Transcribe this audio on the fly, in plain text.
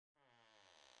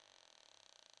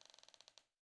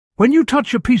When you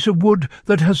touch a piece of wood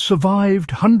that has survived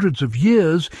hundreds of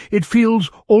years, it feels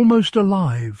almost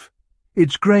alive.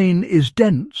 Its grain is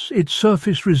dense, its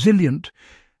surface resilient,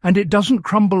 and it doesn't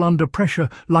crumble under pressure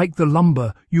like the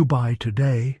lumber you buy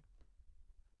today.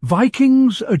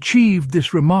 Vikings achieved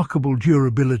this remarkable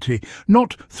durability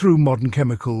not through modern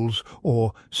chemicals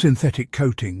or synthetic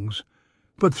coatings,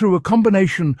 but through a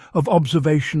combination of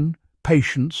observation,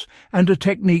 patience, and a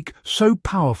technique so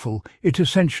powerful it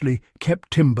essentially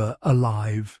kept timber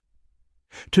alive.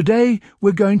 Today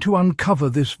we're going to uncover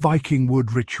this Viking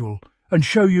wood ritual and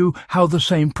show you how the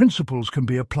same principles can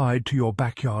be applied to your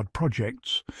backyard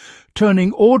projects,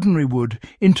 turning ordinary wood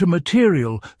into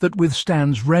material that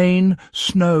withstands rain,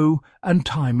 snow, and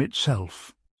time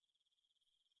itself.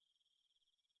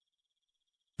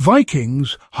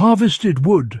 Vikings harvested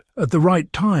wood at the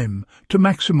right time to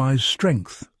maximize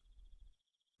strength.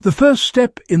 The first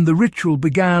step in the ritual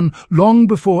began long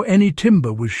before any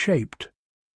timber was shaped.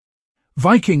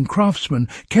 Viking craftsmen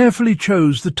carefully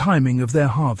chose the timing of their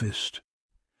harvest.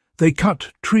 They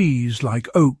cut trees like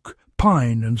oak,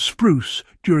 pine and spruce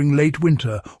during late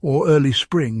winter or early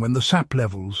spring when the sap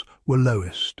levels were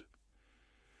lowest.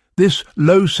 This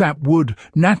low sap wood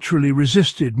naturally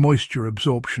resisted moisture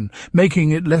absorption, making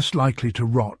it less likely to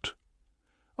rot.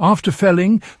 After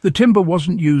felling, the timber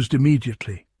wasn't used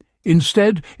immediately.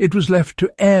 Instead, it was left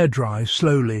to air dry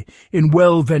slowly in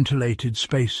well-ventilated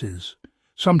spaces,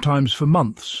 sometimes for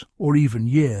months or even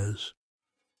years.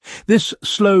 This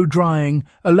slow drying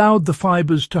allowed the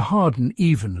fibres to harden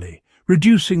evenly,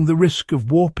 reducing the risk of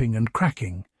warping and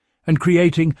cracking, and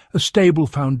creating a stable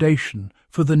foundation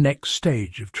for the next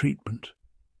stage of treatment.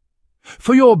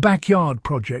 For your backyard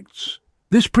projects,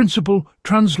 this principle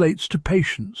translates to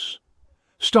patience.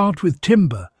 Start with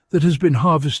timber that has been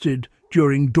harvested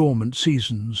during dormant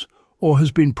seasons or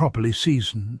has been properly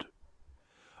seasoned.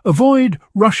 Avoid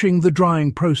rushing the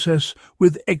drying process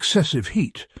with excessive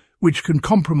heat, which can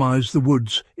compromise the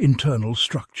wood's internal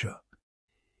structure.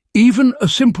 Even a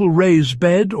simple raised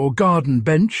bed or garden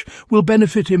bench will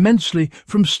benefit immensely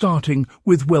from starting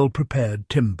with well-prepared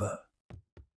timber.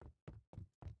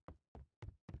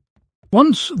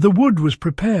 Once the wood was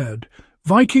prepared,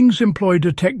 Vikings employed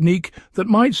a technique that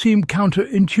might seem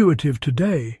counterintuitive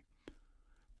today: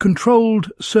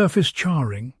 controlled surface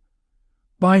charring.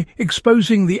 By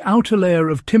exposing the outer layer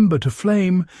of timber to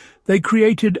flame, they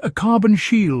created a carbon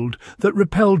shield that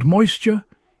repelled moisture,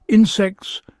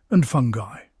 insects, and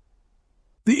fungi.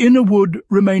 The inner wood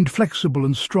remained flexible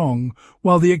and strong,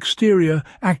 while the exterior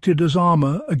acted as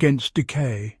armor against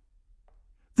decay.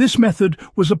 This method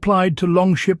was applied to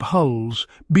longship hulls,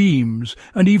 beams,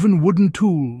 and even wooden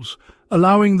tools,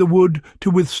 allowing the wood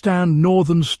to withstand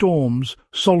northern storms,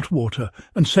 salt water,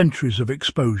 and centuries of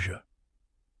exposure.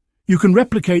 You can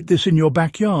replicate this in your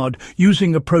backyard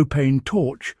using a propane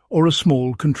torch or a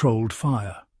small controlled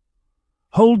fire.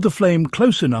 Hold the flame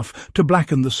close enough to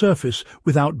blacken the surface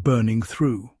without burning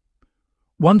through.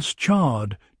 Once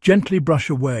charred, gently brush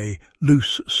away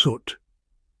loose soot.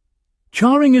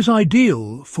 Charring is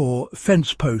ideal for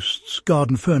fence posts,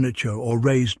 garden furniture, or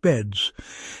raised beds,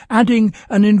 adding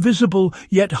an invisible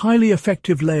yet highly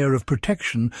effective layer of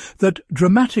protection that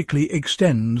dramatically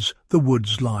extends the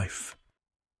wood's life.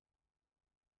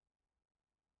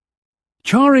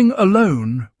 Charring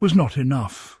alone was not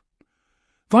enough.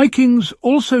 Vikings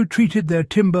also treated their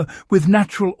timber with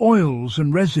natural oils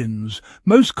and resins,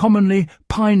 most commonly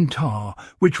pine tar,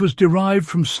 which was derived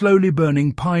from slowly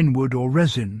burning pine wood or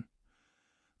resin.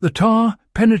 The tar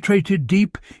penetrated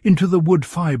deep into the wood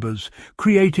fibres,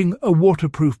 creating a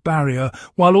waterproof barrier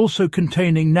while also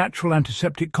containing natural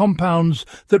antiseptic compounds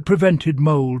that prevented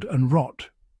mould and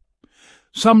rot.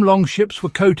 Some longships were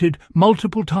coated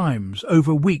multiple times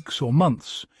over weeks or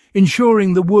months,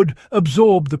 ensuring the wood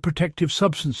absorbed the protective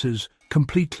substances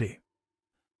completely.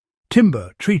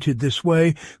 Timber treated this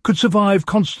way could survive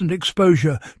constant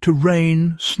exposure to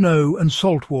rain, snow, and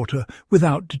salt water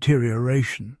without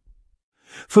deterioration.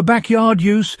 For backyard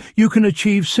use, you can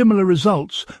achieve similar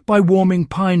results by warming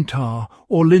pine tar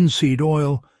or linseed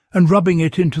oil and rubbing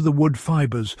it into the wood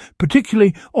fibres,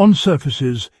 particularly on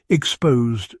surfaces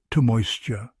exposed to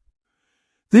moisture.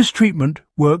 This treatment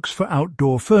works for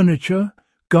outdoor furniture,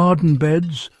 garden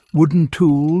beds, wooden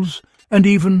tools, and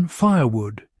even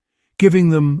firewood, giving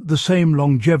them the same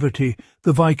longevity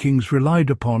the Vikings relied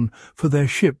upon for their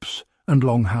ships and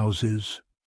longhouses.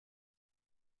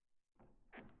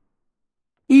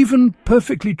 Even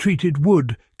perfectly treated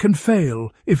wood can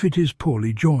fail if it is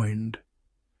poorly joined.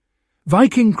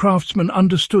 Viking craftsmen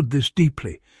understood this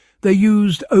deeply. They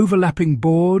used overlapping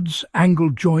boards,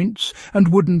 angled joints,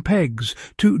 and wooden pegs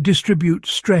to distribute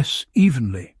stress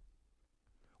evenly.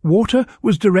 Water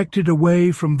was directed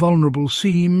away from vulnerable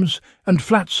seams, and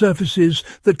flat surfaces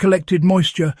that collected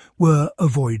moisture were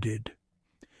avoided.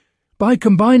 By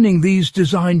combining these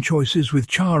design choices with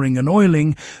charring and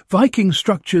oiling, Viking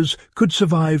structures could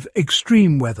survive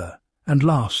extreme weather and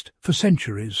last for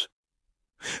centuries.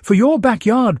 For your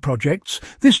backyard projects,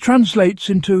 this translates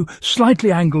into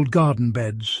slightly angled garden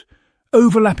beds,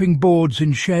 overlapping boards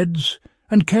in sheds,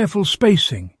 and careful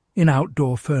spacing in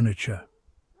outdoor furniture.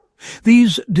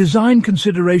 These design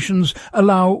considerations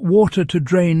allow water to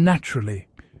drain naturally,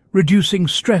 reducing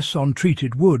stress on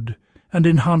treated wood and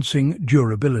enhancing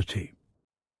durability.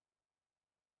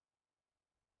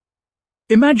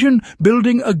 Imagine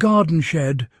building a garden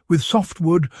shed with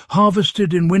softwood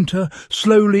harvested in winter,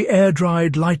 slowly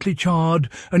air-dried, lightly charred,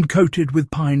 and coated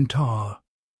with pine tar.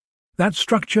 That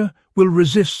structure will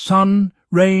resist sun,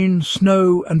 rain,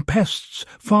 snow, and pests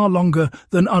far longer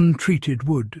than untreated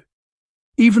wood.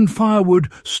 Even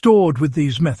firewood stored with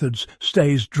these methods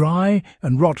stays dry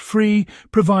and rot-free,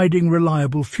 providing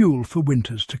reliable fuel for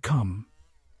winters to come.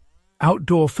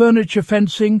 Outdoor furniture,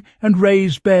 fencing, and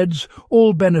raised beds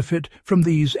all benefit from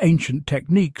these ancient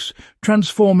techniques,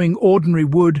 transforming ordinary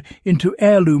wood into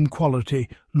heirloom-quality,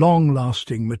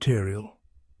 long-lasting material.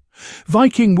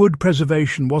 Viking wood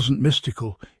preservation wasn't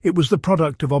mystical. It was the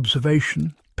product of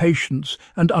observation, patience,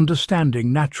 and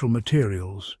understanding natural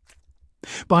materials.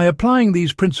 By applying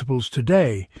these principles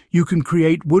today, you can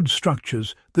create wood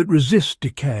structures that resist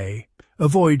decay,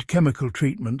 avoid chemical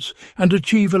treatments, and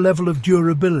achieve a level of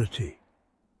durability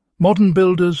modern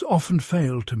builders often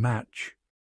fail to match.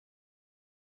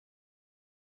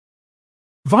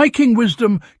 Viking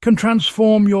wisdom can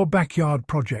transform your backyard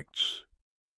projects.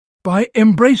 By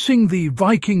embracing the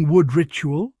Viking wood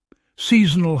ritual,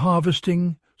 seasonal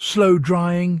harvesting, slow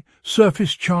drying,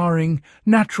 surface charring,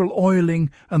 natural oiling,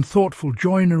 and thoughtful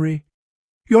joinery,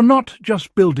 you're not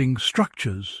just building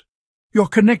structures. You're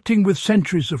connecting with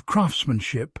centuries of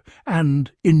craftsmanship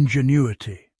and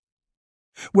ingenuity.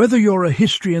 Whether you're a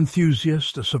history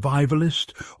enthusiast, a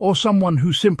survivalist, or someone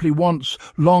who simply wants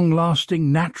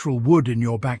long-lasting natural wood in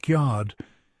your backyard,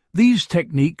 these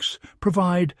techniques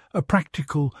provide a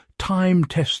practical,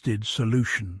 time-tested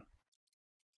solution.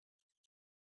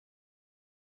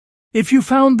 If you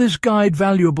found this guide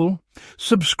valuable,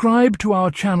 subscribe to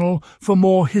our channel for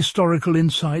more historical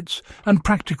insights and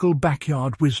practical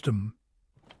backyard wisdom.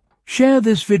 Share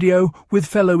this video with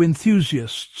fellow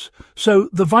enthusiasts so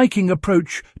the Viking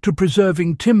approach to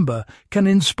preserving timber can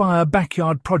inspire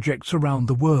backyard projects around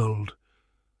the world.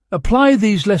 Apply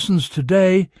these lessons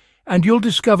today, and you'll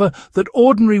discover that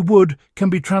ordinary wood can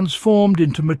be transformed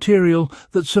into material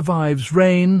that survives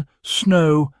rain,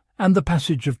 snow, and the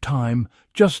passage of time,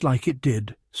 just like it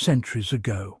did centuries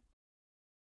ago.